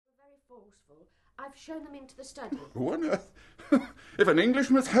forceful. I've shown them into the study. Who on earth? If an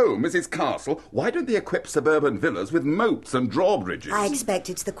Englishman's home is his castle, why don't they equip suburban villas with moats and drawbridges? I expect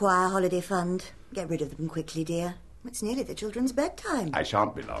it's the choir holiday fund. Get rid of them quickly, dear. It's nearly the children's bedtime. I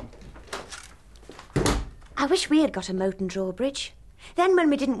shan't be long. I wish we had got a moat and drawbridge. Then when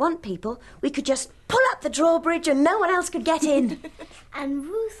we didn't want people, we could just pull up the drawbridge and no one else could get in. And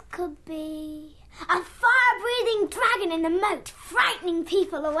Ruth could be a fire-breathing dragon in the moat, frightening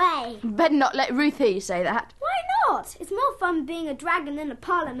people away. Better not let Ruth hear you say that. Why not? It's more fun being a dragon than a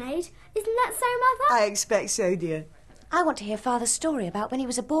parlour maid. Isn't that so, Mother? I expect so, dear. I want to hear Father's story about when he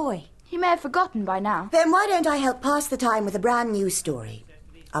was a boy. He may have forgotten by now. Then why don't I help pass the time with a brand new story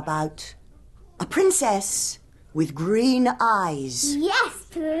about a princess with green eyes. Yes,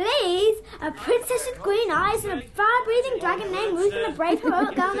 please. A princess with green eyes and a fire-breathing dragon named Ruth and a brave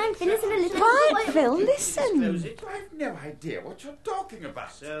heroic girl named Phyllis and a little... Quiet, Phil, listen. I've no idea what you're talking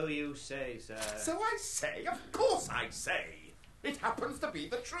about. So you say, sir. So I say, of course I say. It happens to be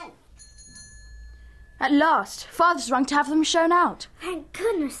the truth. At last, Father's rung to have them shown out. Thank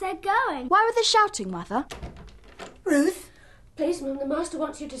goodness they're going. Why were they shouting, Mother? Ruth? Please, Mum, the master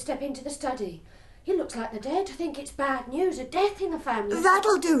wants you to step into the study. He looks like the dead. I think it's bad news, a death in the family.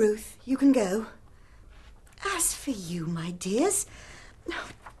 That'll do, Ruth. You can go. As for you, my dears,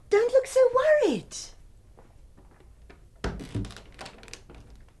 don't look so worried.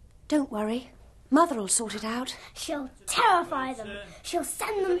 Don't worry. Mother'll sort it out. She'll terrify them. She'll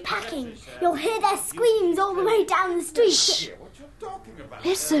send them packing. You'll hear their screams all the way down the street. Shh. What you're talking about?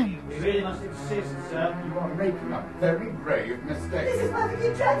 Listen. We really must insist, sir. You are making a very grave mistake. This is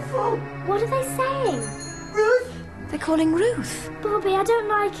perfectly dreadful. What are they saying? Ruth? They're calling Ruth. Bobby, I don't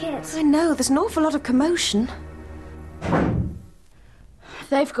like it. I know, there's an awful lot of commotion.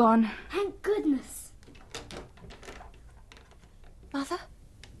 They've gone. Thank goodness. Mother?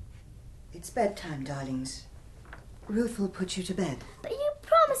 It's bedtime, darlings. Ruth will put you to bed. But you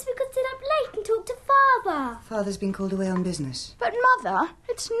promised we could sit up late and talk to Father. Father's been called away on business. But, Mother,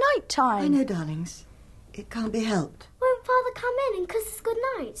 it's night time. I know, darlings. It can't be helped. Won't Father come in and kiss us good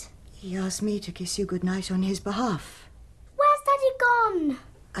night? He asked me to kiss you good night on his behalf. Where's Daddy gone?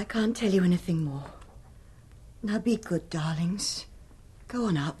 I can't tell you anything more. Now be good, darlings. Go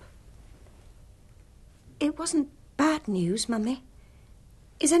on up. It wasn't bad news, Mummy.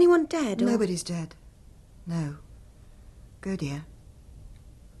 Is anyone dead? Or... Nobody's dead. No. Go, dear.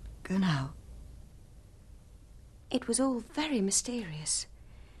 Go now. It was all very mysterious.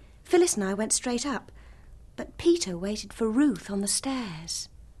 Phyllis and I went straight up, but Peter waited for Ruth on the stairs.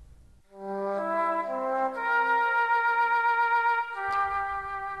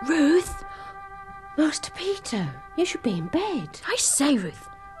 Ruth? Master Peter, you should be in bed. I say, Ruth,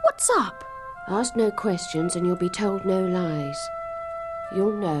 what's up? Ask no questions and you'll be told no lies.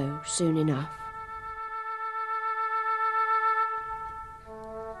 You'll know soon enough.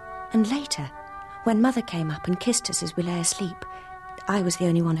 And later, when Mother came up and kissed us as we lay asleep, I was the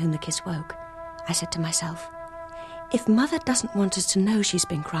only one whom the kiss woke. I said to myself, if Mother doesn't want us to know she's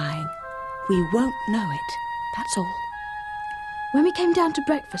been crying, we won't know it. That's all. When we came down to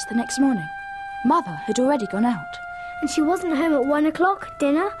breakfast the next morning, Mother had already gone out. And she wasn't home at 1 o'clock,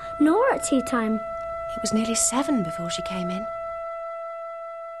 dinner, nor at tea time. It was nearly 7 before she came in.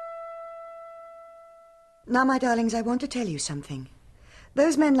 Now, my darlings, I want to tell you something.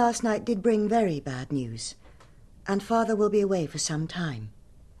 Those men last night did bring very bad news, and Father will be away for some time.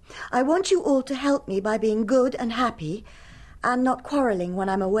 I want you all to help me by being good and happy and not quarrelling when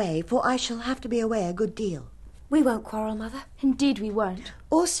I'm away, for I shall have to be away a good deal. We won't quarrel, Mother. Indeed we won't.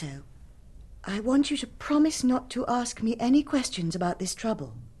 Also, I want you to promise not to ask me any questions about this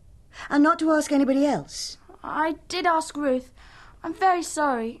trouble, and not to ask anybody else. I did ask Ruth. I'm very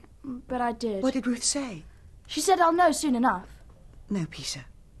sorry, but I did. What did Ruth say? She said I'll know soon enough. No, Peter.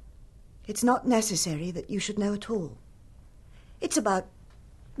 It's not necessary that you should know at all. It's about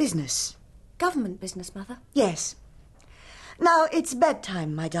business. Government business, Mother. Yes. Now, it's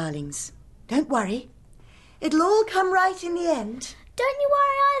bedtime, my darlings. Don't worry. It'll all come right in the end. Don't you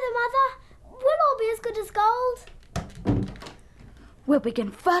worry either, Mother. We'll all be as good as gold. We'll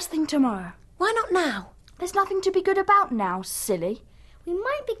begin first thing tomorrow. Why not now? There's nothing to be good about now, silly. We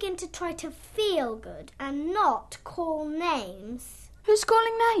might begin to try to feel good and not call names. Who's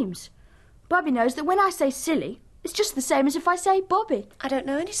calling names? Bobby knows that when I say silly, it's just the same as if I say Bobby. I don't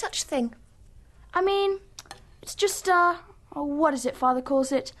know any such thing. I mean, it's just, what is it Father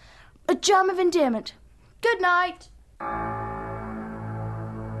calls it? A germ of endearment. Good night.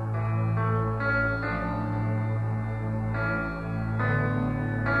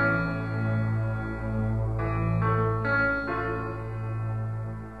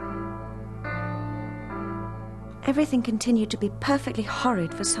 Everything continued to be perfectly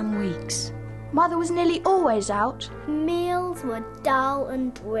horrid for some weeks. Mother was nearly always out. Meals were dull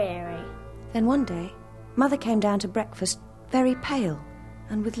and dreary. Then one day, Mother came down to breakfast very pale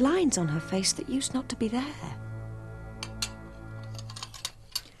and with lines on her face that used not to be there.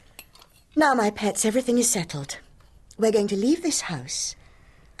 Now, my pets, everything is settled. We're going to leave this house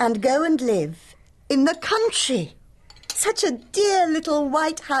and go and live in the country. Such a dear little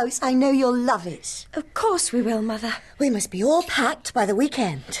white house. I know you'll love it. Of course we will, Mother. We must be all packed by the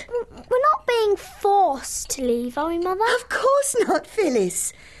weekend. We're not being forced to leave, are we, Mother? Of course not,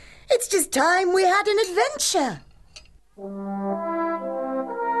 Phyllis. It's just time we had an adventure.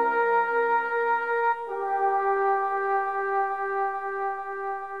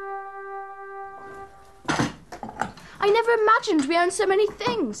 I never imagined we owned so many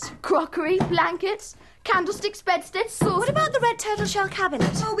things. Crockery, blankets, candlesticks, bedsteads, sauce. What about the red turtle shell cabinet?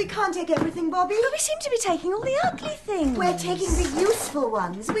 Oh, we can't take everything, Bobby. But we seem to be taking all the ugly things. We're taking the useful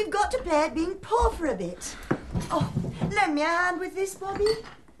ones. We've got to play at being poor for a bit. Oh, lend me a hand with this, Bobby.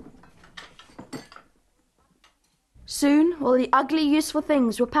 Soon, all the ugly, useful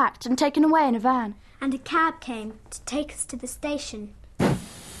things were packed and taken away in a van. And a cab came to take us to the station.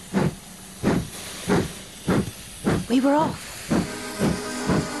 We were off.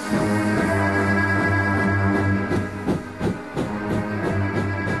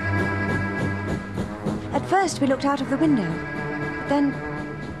 At first we looked out of the window, but then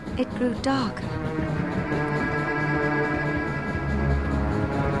it grew darker.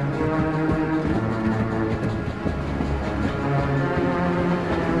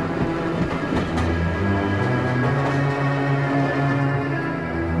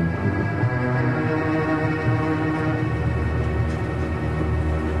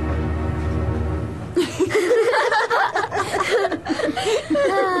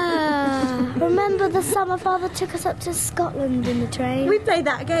 Remember the summer Father took us up to Scotland in the train? We played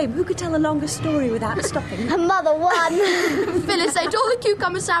that game. Who could tell a longer story without stopping? And Mother won. Phyllis ate all the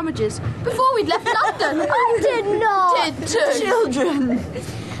cucumber sandwiches before we'd left London. I did not. Did too. Children.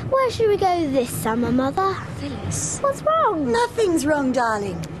 Where should we go this summer, Mother? Phyllis. What's wrong? Nothing's wrong,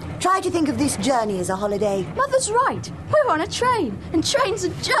 darling. Try to think of this journey as a holiday. Mother's right. We're on a train, and trains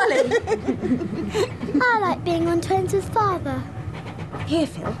are jolly. I like being on trains with Father. Here,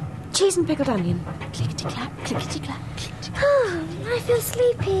 Phil. Cheese and pickled onion. Clickety-clap, clickety-clap, clickety-clap. I feel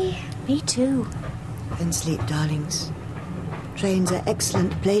sleepy. Me too. Then sleep, darlings. Trains are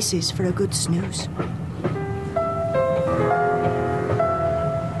excellent places for a good snooze.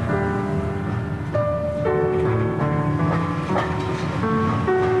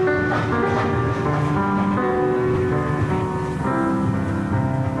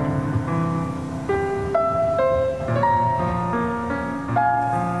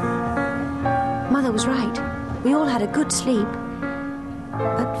 Mother was right. We all had a good sleep.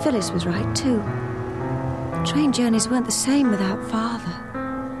 But Phyllis was right too. Train journeys weren't the same without Father.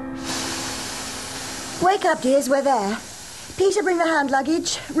 Wake up, dears, we're there. Peter, bring the hand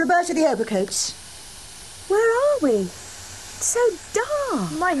luggage. Roberta, the overcoats. Where are we? It's so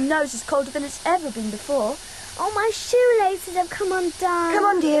dark. My nose is colder than it's ever been before. Oh, my shoelaces have come undone. Come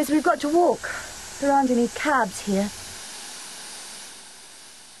on, dears, we've got to walk. There aren't any cabs here.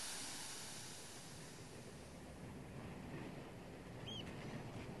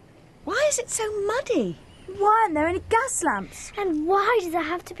 Why is it so muddy? Why aren't there any gas lamps? And why does it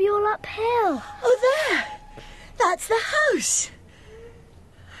have to be all uphill? Oh, there. That's the house.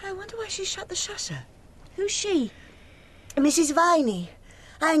 I wonder why she shut the shutter. Who's she? Mrs. Viney.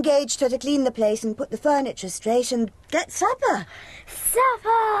 I engaged her to clean the place and put the furniture straight and get supper.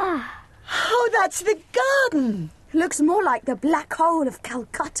 Supper! Oh, that's the garden. Looks more like the black hole of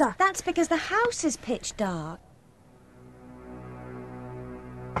Calcutta. That's because the house is pitch dark.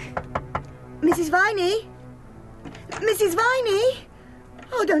 Mrs. Viney? Mrs. Viney?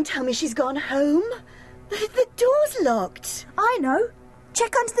 Oh, don't tell me she's gone home. The door's locked. I know.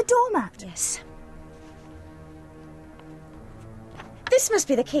 Check under the doormat. Yes. This must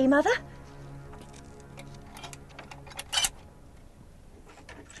be the key, Mother.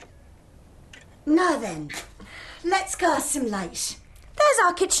 Now then, let's cast some light. There's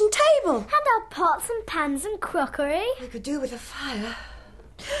our kitchen table. And our pots and pans and crockery. We could do with a fire.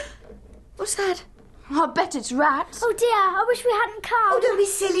 What's that? I bet it's rats. Oh dear, I wish we hadn't come. Oh, don't be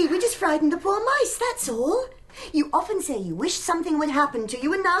silly. We just frightened the poor mice, that's all. You often say you wish something would happen to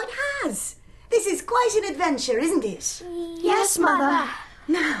you, and now it has. This is quite an adventure, isn't it? Yes, Mother.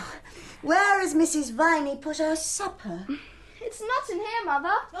 Now, where has Mrs. Viney put our supper? It's not in here,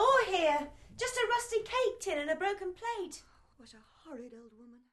 Mother. Oh, here. Just a rusty cake tin and a broken plate. What a horrid old